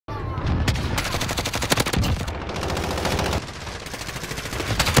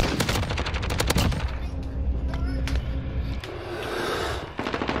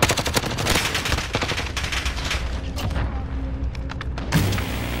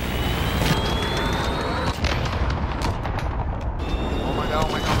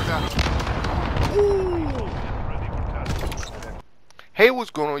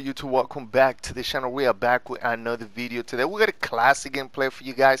going on YouTube? Welcome back to the channel. We are back with another video. Today we got a classic gameplay for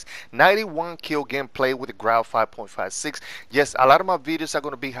you guys. 91 kill gameplay with the Grau 5.56. Yes, a lot of my videos are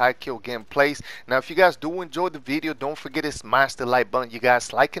going to be high kill gameplays. Now if you guys do enjoy the video, don't forget to smash the like button. You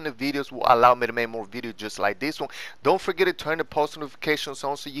guys liking the videos will allow me to make more videos just like this one. Don't forget to turn the post notifications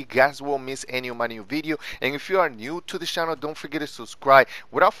on so you guys won't miss any of my new video. And if you are new to the channel, don't forget to subscribe.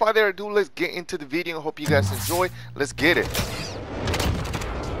 Without further ado, let's get into the video. I hope you guys enjoy. Let's get it.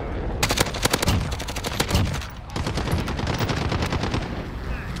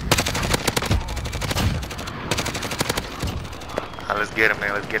 Let's get it,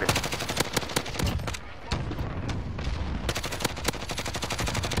 man. Let's get it.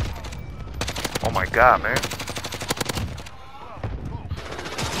 Oh my God, man.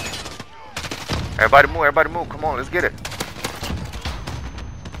 Everybody move, everybody move. Come on, let's get it.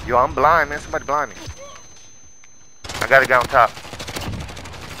 Yo, I'm blind, man. Somebody blind me. I got a guy on top.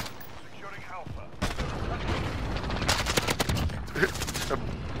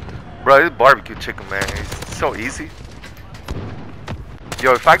 Bro, this barbecue chicken, man, it's so easy.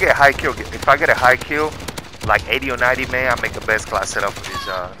 Yo, if I get a high kill, like 80 or 90, man, I make the best class setup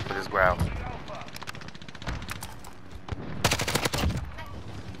for this Grau.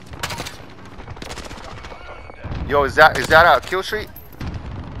 Yo, is that a kill streak?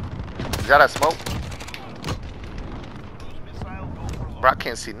 Is that a smoke? Bro, I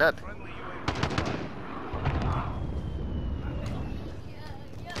can't see nothing.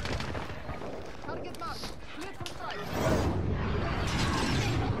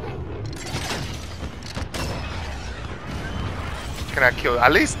 Can I kill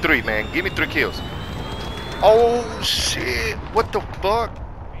at least 3, man? Give me 3 kills. Oh shit! What the fuck?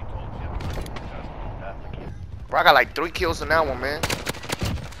 Bro, I got like 3 kills on that one, man.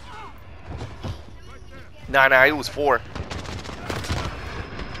 Nah, it was 4.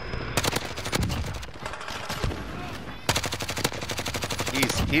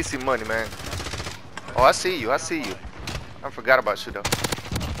 Easy money, man. Oh, I see you. I forgot about you though.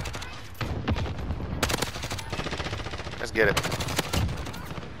 Let's get it.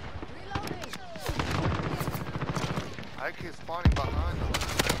 I keep spawning behind them.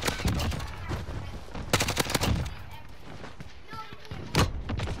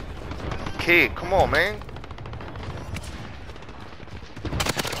 Kid, come on, man.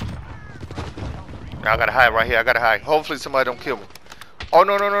 I gotta hide right here. I gotta hide. Hopefully somebody don't kill me. Oh,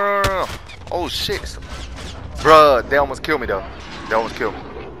 no. Oh, shit. Bruh, they almost killed me, though. They almost killed me.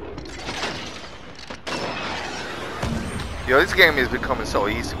 Yo, this game is becoming so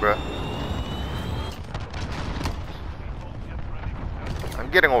easy, bro. I'm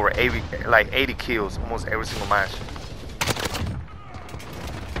getting over 80 kills almost every single match.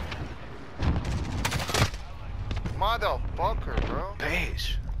 Motherfucker, bro.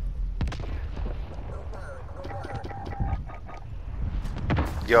 Bitch.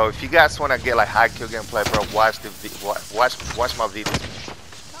 Yo, if you guys wanna get like high kill gameplay, bro, watch my videos.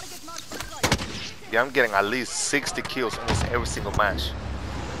 Yeah, I'm getting at least 60 kills almost every single match.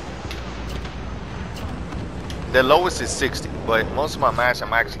 The lowest is 60, but most of my matches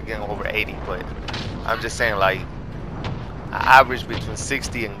I'm actually getting over 80. But I'm just saying, like, I average between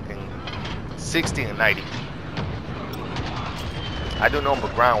 60 and 90. I do know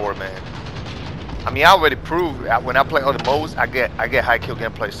but ground war, man. I mean, I already proved when I play other modes, I get high kill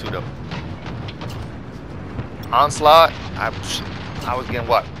gameplays too, though. Onslaught, I was getting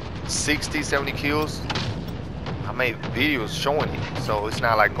what, 60, 70 kills. I made videos showing it, so it's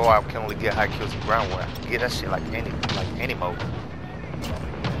not like, oh, I can only get high kills in ground war. I can get that shit like any mode.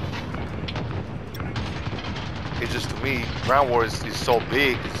 It's just, to me, ground war is so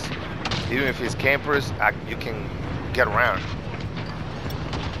big. Even if it's campers, you can get around.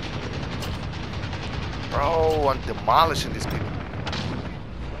 Bro, I'm demolishing these people.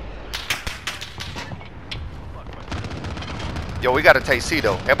 Yo, we gotta take C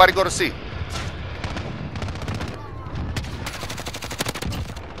though. Everybody go to C.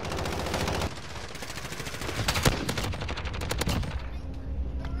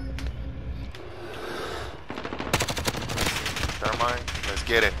 Never mind. Let's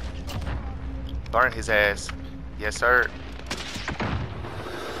get it. Burn his ass. Yes, sir.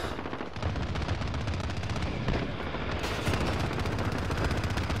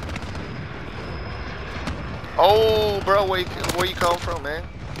 Oh, bro, where you come from, man?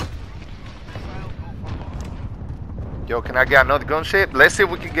 Yo, can I get another gunship? Let's see if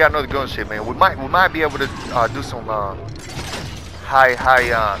we can get another gunship, man. We might be able to do some high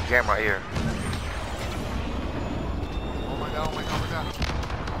game right here. Oh my god!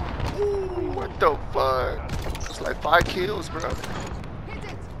 Ooh, what the fuck? It's like 5 kills, bro.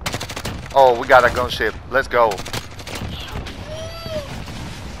 Oh, we got a gunship. Let's go.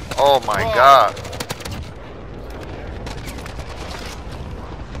 Oh my god.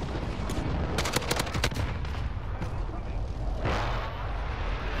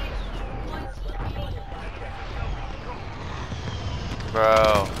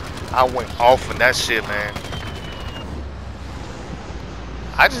 Bro, I went off on that shit, man.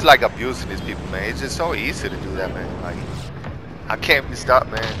 I just like abusing these people, man. It's just so easy to do that, man. Like, I can't be stopped,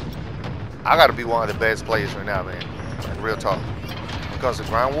 man. I gotta be one of the best players right now, man. Like, real talk. Because of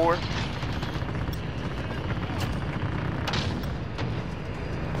ground war.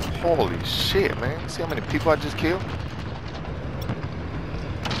 Holy shit, man. See how many people I just killed?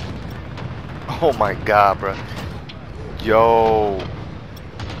 Oh my god, bro. Yo.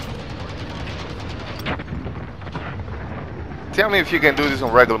 Tell me if you can do this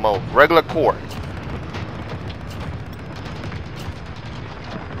on regular mode. Regular core.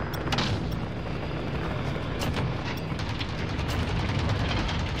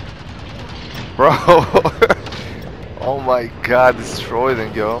 Bro. Oh my god, destroy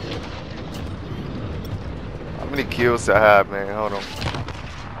them, yo. How many kills I have, man? Hold on.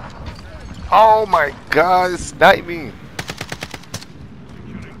 Oh my god, it's sniping.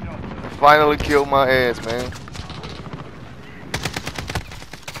 Finally killed my ass, man.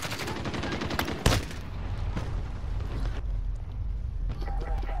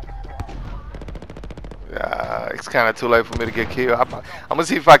 It's kind of too late for me to get killed. I'm gonna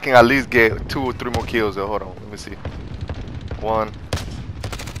see if I can at least get 2 or 3 more kills. Though. Hold on, let me see. 1.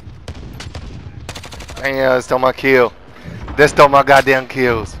 Damn, that stole my kill. That stole my goddamn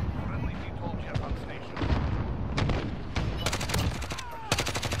kills.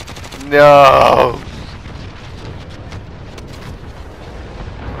 No.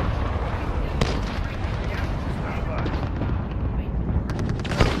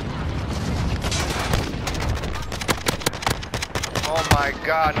 Oh my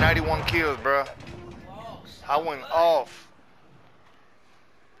god, 91 kills, bro. I went off.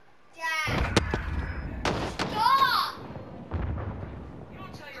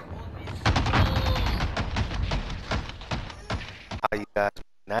 Alright, you guys,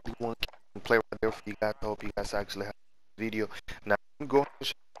 91 kills. Play right there for you guys. I hope you guys actually have the video. Now, I'm going to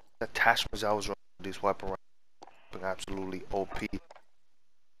show you the attachments I was running with this weapon right now. Absolutely OP.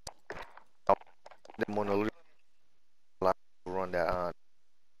 I'm gonna run that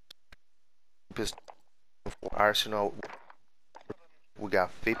pistol for arsenal. We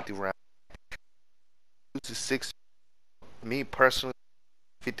got 50 rounds. Use the 6. Me personally,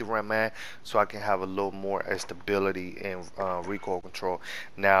 50 round mag, so I can have a little more stability and recoil control.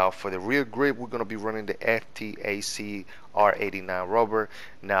 Now for the rear grip, we're going to be running the FTAC R89 rubber.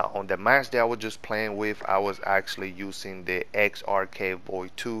 Now on the max that I was just playing with, I was actually using the XRK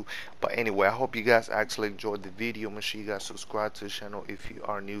Void 2. But anyway, I hope you guys actually enjoyed the video. Make sure you guys subscribe to the channel if you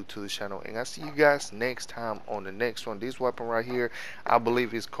are new to the channel, and I'll see you guys next time on the next one. This weapon right here, I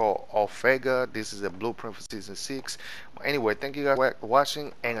believe it's called Alphega. This is a blueprint for season 6. But anyway, thank you guys for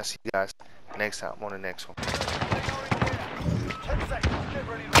watching, and I'll see you guys next time on the next one.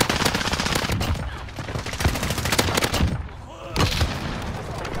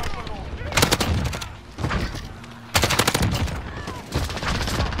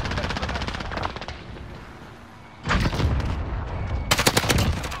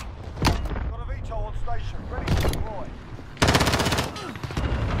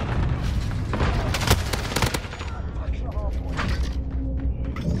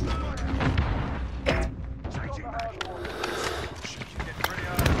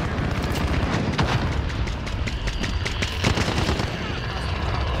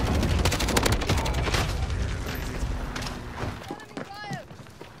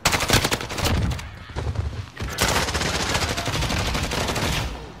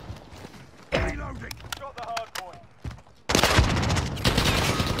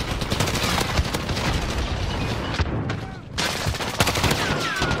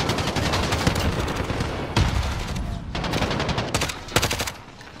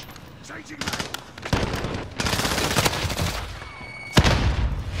 Changing